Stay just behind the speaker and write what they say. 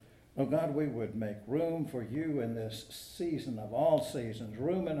Oh God, we would make room for you in this season of all seasons,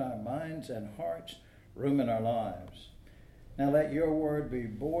 room in our minds and hearts, room in our lives. Now let your word be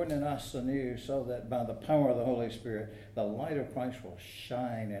born in us anew so that by the power of the Holy Spirit, the light of Christ will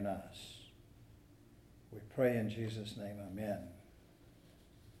shine in us. We pray in Jesus' name, amen.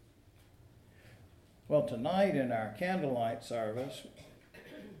 Well, tonight in our candlelight service,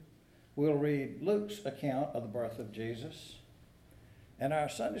 we'll read Luke's account of the birth of Jesus. And our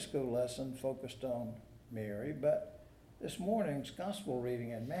Sunday school lesson focused on Mary, but this morning's gospel reading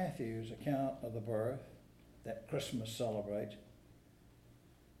in Matthew's account of the birth that Christmas celebrates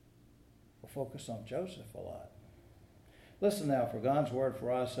will focus on Joseph a lot. Listen now for God's word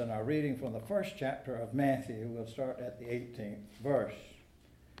for us in our reading from the first chapter of Matthew. We'll start at the 18th verse.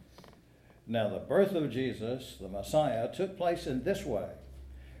 Now the birth of Jesus, the Messiah, took place in this way.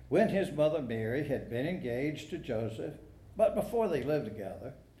 When his mother Mary had been engaged to Joseph, but before they lived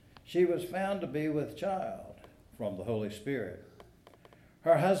together, she was found to be with child from the Holy Spirit.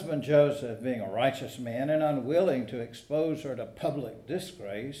 Her husband Joseph, being a righteous man and unwilling to expose her to public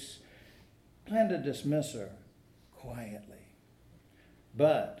disgrace, planned to dismiss her quietly.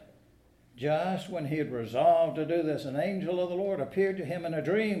 But just when he had resolved to do this, an angel of the Lord appeared to him in a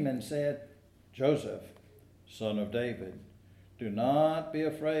dream and said, Joseph, son of David, do not be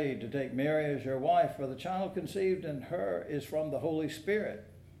afraid to take Mary as your wife, for the child conceived in her is from the Holy Spirit.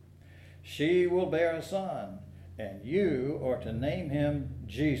 She will bear a son, and you are to name him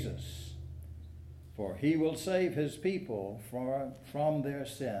Jesus, for he will save his people from their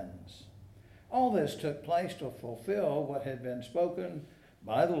sins. All this took place to fulfill what had been spoken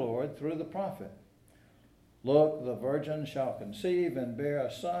by the Lord through the prophet. Look, the virgin shall conceive and bear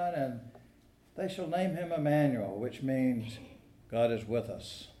a son, and they shall name him Emmanuel, which means God is with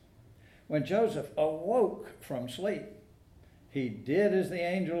us. When Joseph awoke from sleep, he did as the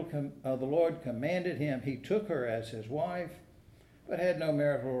angel of the Lord commanded him. He took her as his wife, but had no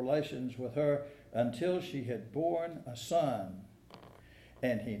marital relations with her until she had borne a son,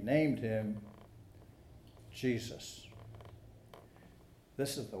 and he named him Jesus.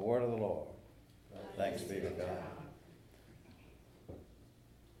 This is the word of the Lord. Thanks be to God.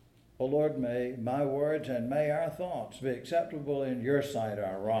 O Lord, may my words and may our thoughts be acceptable in your sight,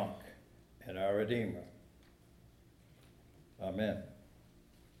 our rock and our Redeemer. Amen.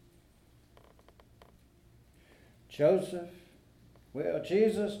 Jesus,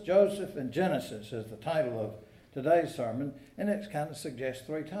 Joseph, and Genesis is the title of today's sermon, and it kind of suggests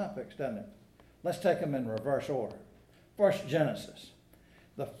three topics, doesn't it? Let's take them in reverse order. First, Genesis.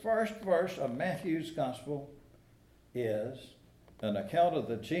 The first verse of Matthew's gospel is an account of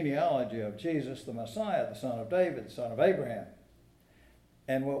the genealogy of Jesus, the Messiah, the son of David, the son of Abraham.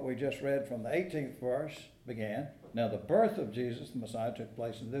 And what we just read from the 18th verse began, now the birth of Jesus, the Messiah, took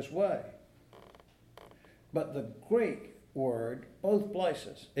place in this way. But the Greek word, both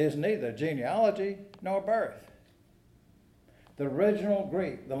places, is neither genealogy nor birth. The original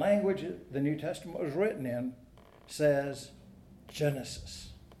Greek, the language the New Testament was written in, says Genesis.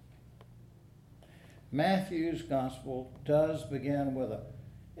 Matthew's gospel does begin with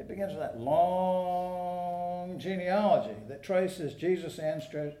that long genealogy that traces Jesus'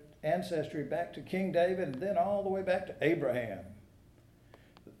 ancestry back to King David and then all the way back to Abraham.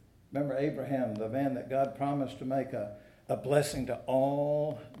 Remember Abraham, the man that God promised to make a blessing to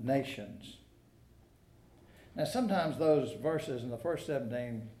all nations. Now sometimes those verses in the first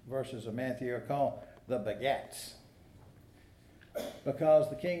 17 verses of Matthew are called the begats, because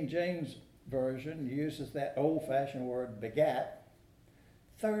the King James Version uses that old-fashioned word begat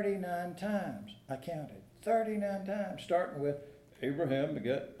 39 times. I counted 39 times, starting with Abraham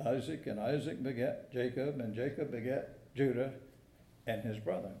begat Isaac, and Isaac begat Jacob, and Jacob begat Judah and his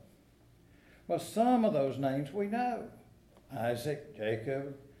brother. Well, some of those names we know. Isaac,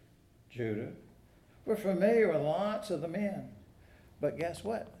 Jacob, Judah. We're familiar with lots of the men. But guess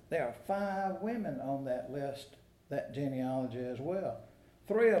what? There are 5 women on that list, that genealogy as well.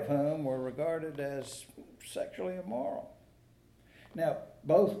 3 of whom were regarded as sexually immoral. Now,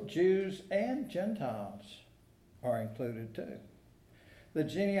 both Jews and Gentiles are included too. The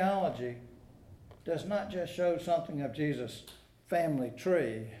genealogy does not just show something of Jesus' family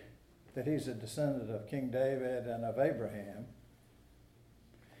tree, that he's a descendant of King David and of Abraham.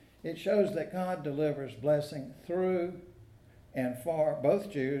 It shows that God delivers blessing through and for both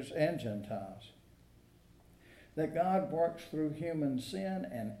Jews and Gentiles. That God works through human sin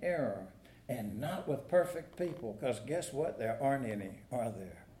and error, and not with perfect people, because guess what? There aren't any, are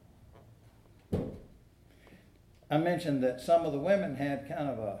there? I mentioned that some of the women had kind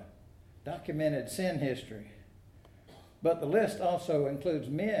of a documented sin history. But the list also includes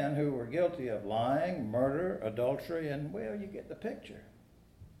men who were guilty of lying, murder, adultery, and, well, you get the picture.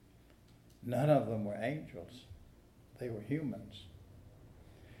 None of them were angels. They were humans.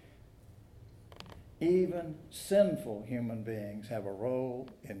 Even sinful human beings have a role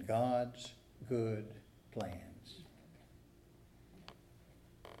in God's good plans.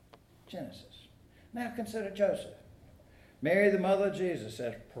 Genesis. Now consider Joseph. Mary, the mother of Jesus,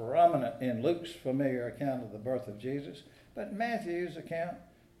 is prominent in Luke's familiar account of the birth of Jesus, but in Matthew's account,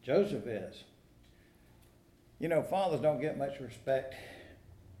 Joseph is. You know, fathers don't get much respect.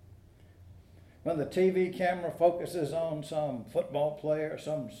 When the TV camera focuses on some football player,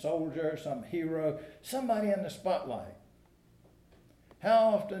 some soldier, some hero, somebody in the spotlight,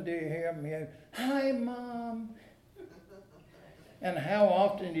 how often do you hear them yell, "Hi, Mom"? And how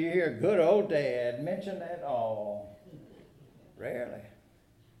often do you hear good old Dad mention at all? Rarely.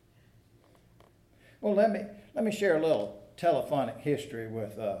 Well, let me share a little telephonic history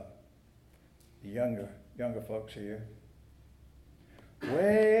with the younger folks here.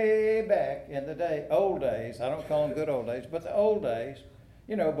 Way back in the old days, I don't call them good old days, but the old days,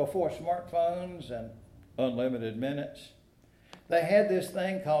 you know, before smartphones and unlimited minutes, they had this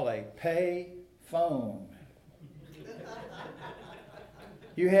thing called a pay phone.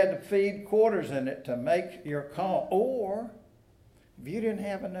 You had to feed quarters in it to make your call, or if you didn't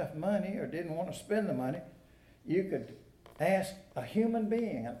have enough money or didn't want to spend the money, you could ask a human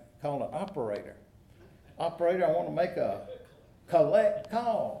being called an operator. Operator, I want to make a collect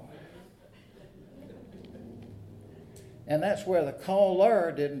call. And that's where the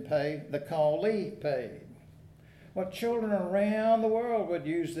caller didn't pay, the callee paid. Well, children around the world would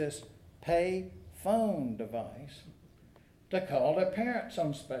use this pay phone device to call their parents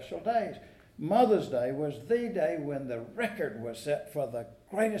on special days. Mother's Day was the day when the record was set for the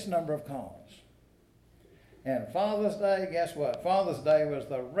greatest number of calls. And Father's Day, guess what? Father's Day was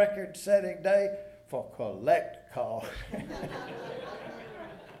the record-setting day for collect calls.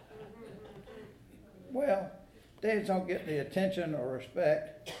 Well, dads don't get the attention or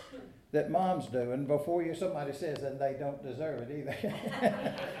respect that moms do, and before somebody says that they don't deserve it either.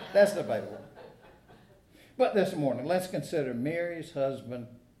 That's debatable. But this morning, let's consider Mary's husband,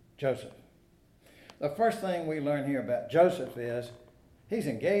 Joseph. The first thing we learn here about Joseph is he's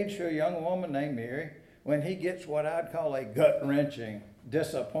engaged to a young woman named Mary when he gets what I'd call a gut-wrenching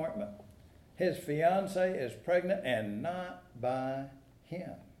disappointment. His fiancée is pregnant and not by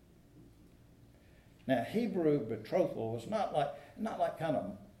him. Now, Hebrew betrothal was not like kind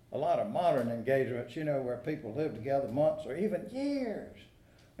of a lot of modern engagements, you know, where people live together months or even years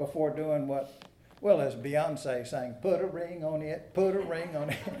before doing what, well, as Beyonce sang, put a ring on it, put a ring on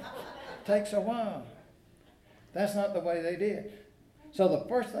it. Takes a while. That's not the way they did. So the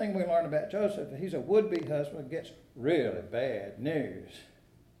first thing we learn about Joseph, he's a would-be husband, gets really bad news.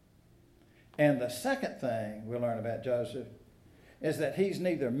 And the second thing we learn about Joseph is that he's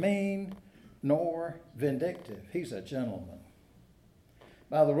neither mean nor vindictive. He's a gentleman.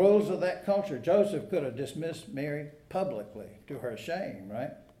 By the rules of that culture, Joseph could have dismissed Mary publicly to her shame,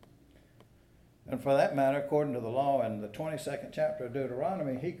 right? And for that matter, according to the law in the 22nd chapter of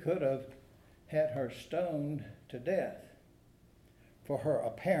Deuteronomy, he could have had her stoned to death for her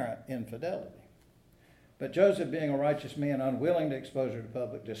apparent infidelity. But Joseph, being a righteous man, unwilling to expose her to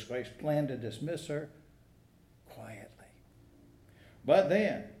public disgrace, planned to dismiss her quietly. But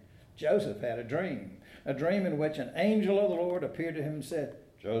then, Joseph had a dream in which an angel of the Lord appeared to him and said,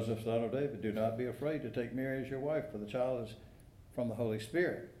 "Joseph, son of David, do not be afraid to take Mary as your wife, for the child is from the Holy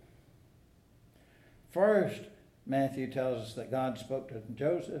Spirit." First, Matthew tells us that God spoke to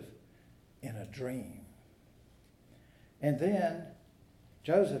Joseph in a dream. And then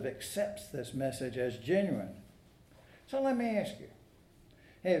Joseph accepts this message as genuine. So let me ask you,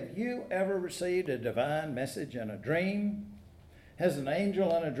 have you ever received a divine message in a dream? Has an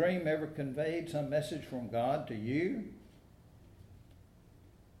angel in a dream ever conveyed some message from God to you?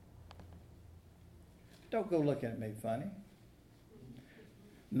 Don't go looking at me funny.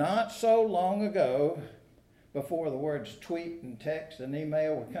 Not so long ago, before the words tweet and text and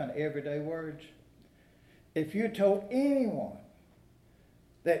email were kind of everyday words, if you told anyone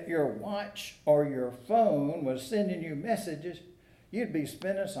that your watch or your phone was sending you messages, you'd be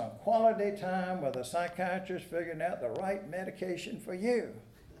spending some quality time with a psychiatrist figuring out the right medication for you.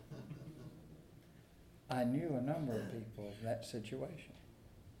 I knew a number of people in that situation.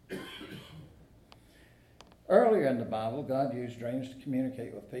 Earlier in the Bible, God used dreams to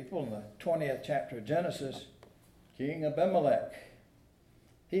communicate with people. In the 20th chapter of Genesis, King Abimelech,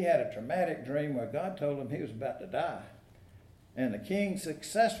 he had a traumatic dream where God told him he was about to die. And the king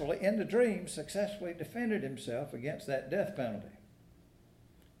successfully, in the dream, successfully defended himself against that death penalty.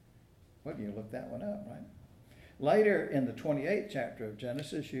 Well, you look that one up, right? Later in the 28th chapter of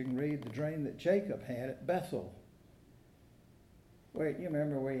Genesis, you can read the dream that Jacob had at Bethel. Where you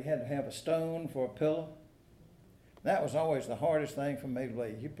remember where you had to have a stone for a pillow? That was always the hardest thing for me to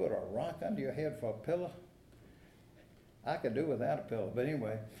believe. You put a rock under your head for a pillow? I could do without a pillow, but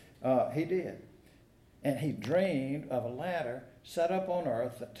anyway, he did. And he dreamed of a ladder set up on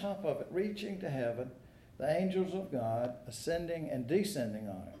earth, the top of it reaching to heaven, the angels of God ascending and descending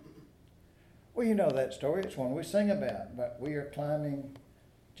on it. Well, you know that story. It's one we sing about, but we are climbing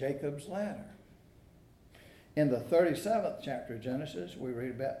Jacob's ladder. In the 37th chapter of Genesis, we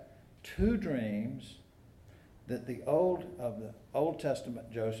read about two dreams that the Old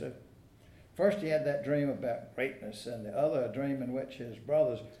Testament Joseph. First, he had that dream about greatness, and the other a dream in which his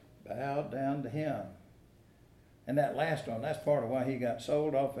brothers bowed down to him. And that last one, that's part of why he got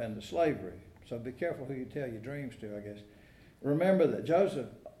sold off into slavery. So be careful who you tell your dreams to, I guess. Remember that Joseph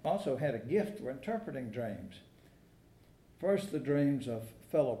also had a gift for interpreting dreams. First, the dreams of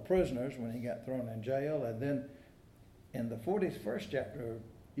fellow prisoners when he got thrown in jail, and then in the 41st chapter,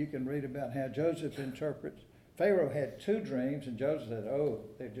 you can read about how Joseph interprets. Pharaoh had two dreams, and Joseph said, oh,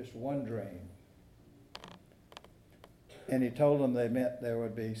 they're just one dream. And he told them they meant there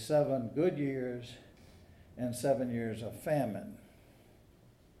would be 7 good years and 7 years of famine.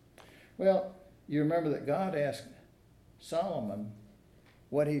 Well, you remember that God asked Solomon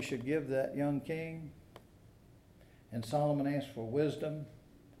what he should give that young king, and Solomon asked for wisdom.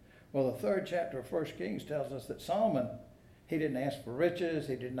 Well, the 3rd chapter of 1 Kings tells us that Solomon, he didn't ask for riches,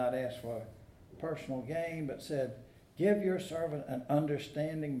 he did not ask for personal gain, but said, give your servant an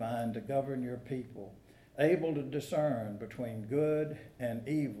understanding mind to govern your people, able to discern between good and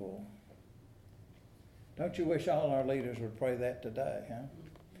evil. Don't you wish all our leaders would pray that today, huh?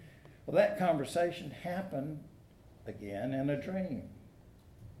 Well, that conversation happened again in a dream.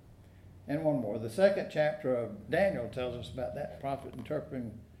 And one more. The 2nd chapter of Daniel tells us about that prophet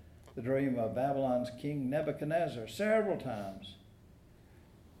interpreting the dream of Babylon's king Nebuchadnezzar several times.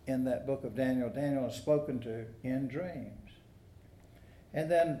 In that book of Daniel, Daniel is spoken to in dreams. And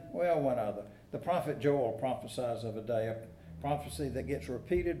then, well, one other. The prophet Joel prophesies of a day, a prophecy that gets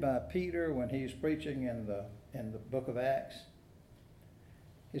repeated by Peter when he's preaching in the book of Acts.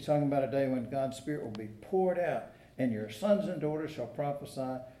 He's talking about a day when God's Spirit will be poured out, and your sons and daughters shall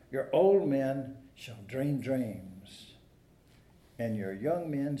prophesy, your old men shall dream dreams, and your young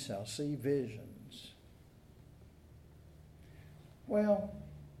men shall see visions. Well,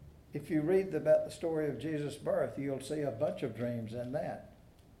 if you read about the story of Jesus' birth, you'll see a bunch of dreams in that.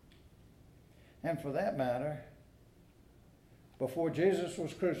 And for that matter, before Jesus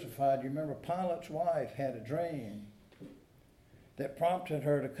was crucified, you remember Pilate's wife had a dream that prompted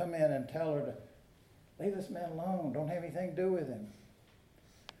her to come in and tell her to leave this man alone, don't have anything to do with him.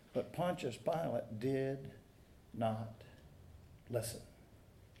 But Pontius Pilate did not listen.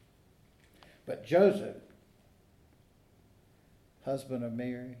 But Joseph, husband of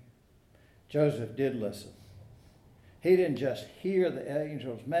Mary, Joseph did listen. He didn't just hear the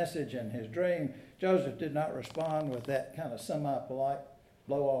angel's message in his dream. Joseph did not respond with that kind of semi-polite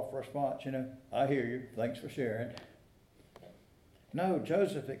blow-off response, I hear you, thanks for sharing. No,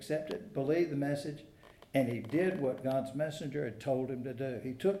 Joseph accepted, believed the message, and he did what God's messenger had told him to do.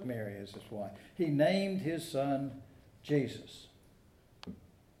 He took Mary as his wife. He named his son Jesus.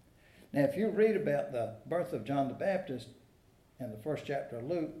 Now, if you read about the birth of John the Baptist in the 1st chapter of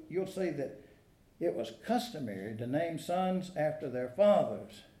Luke, you'll see that it was customary to name sons after their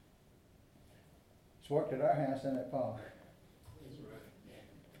fathers. It's worked at our house, isn't it, Paul? That's right.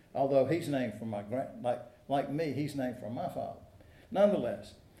 Although he's named for my like me, he's named for my father.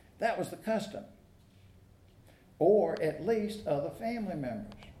 Nonetheless, that was the custom. Or at least other family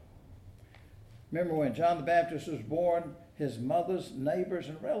members. Remember when John the Baptist was born, his mother's neighbors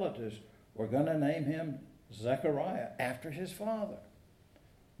and relatives were going to name him Zechariah after his father.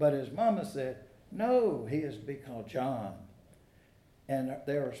 But his mama said, no, he is to be called John. And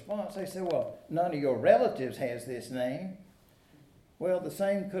their response, they said, well, none of your relatives has this name. Well, the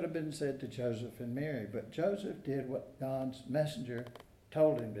same could have been said to Joseph and Mary, but Joseph did what God's messenger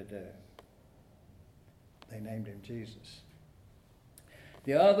told him to do. They named him Jesus.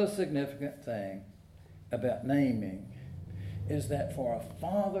 The other significant thing about naming is that for a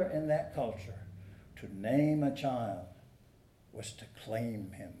father in that culture to name a child was to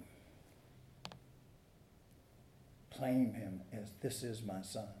claim him. Claim him as, this is my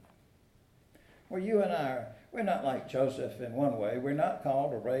son. Well, you and I, we're not like Joseph in one way. We're not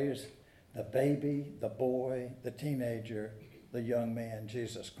called to raise the baby, the boy, the teenager the young man,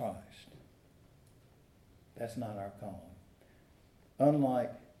 Jesus Christ. That's not our calling.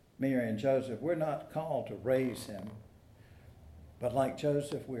 Unlike Mary and Joseph, we're not called to raise him, but like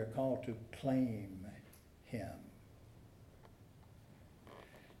Joseph, we are called to claim him.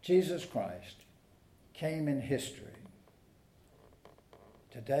 Jesus Christ came in history.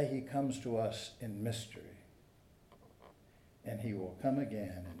 Today he comes to us in mystery, and he will come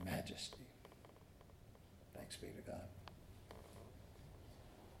again in majesty. Thanks be to God.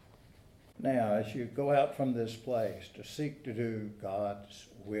 Now, as you go out from this place to seek to do God's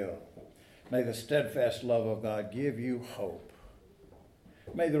will, may the steadfast love of God give you hope.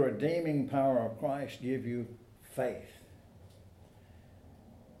 May the redeeming power of Christ give you faith.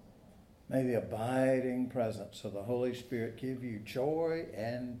 May the abiding presence of the Holy Spirit give you joy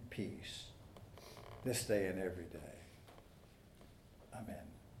and peace this day and every day. Amen.